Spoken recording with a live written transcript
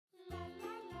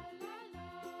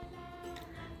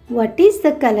What is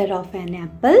the color of an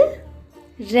apple?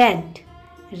 Red.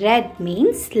 Red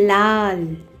means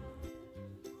lal.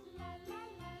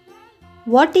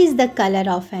 What is the color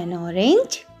of an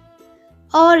orange?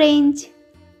 Orange.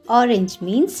 Orange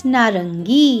means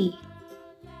narangi.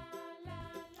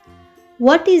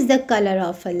 What is the color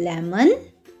of a lemon?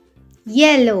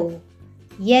 Yellow.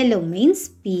 Yellow means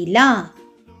peela.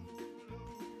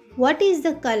 What is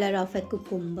the color of a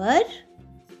cucumber?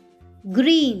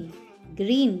 Green.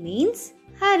 Green means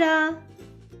hara.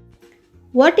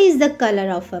 What is the color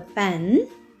of a pen?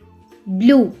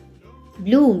 Blue.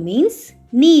 Blue means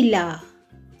neela.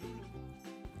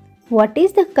 What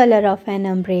is the color of an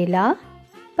umbrella?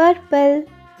 Purple.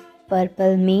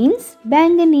 Purple means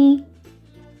bangani.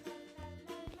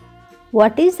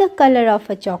 What is the color of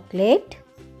a chocolate?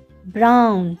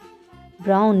 Brown.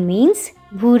 Brown means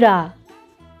bhura.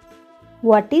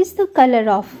 What is the color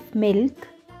of milk?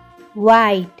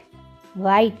 White.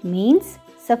 White means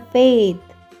safed.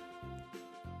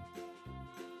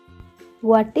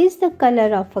 What is the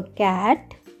color of a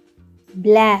cat?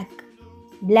 Black.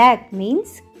 Black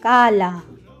means kala.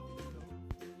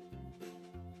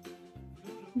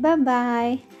 Bye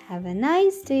bye. Have a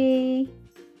nice day.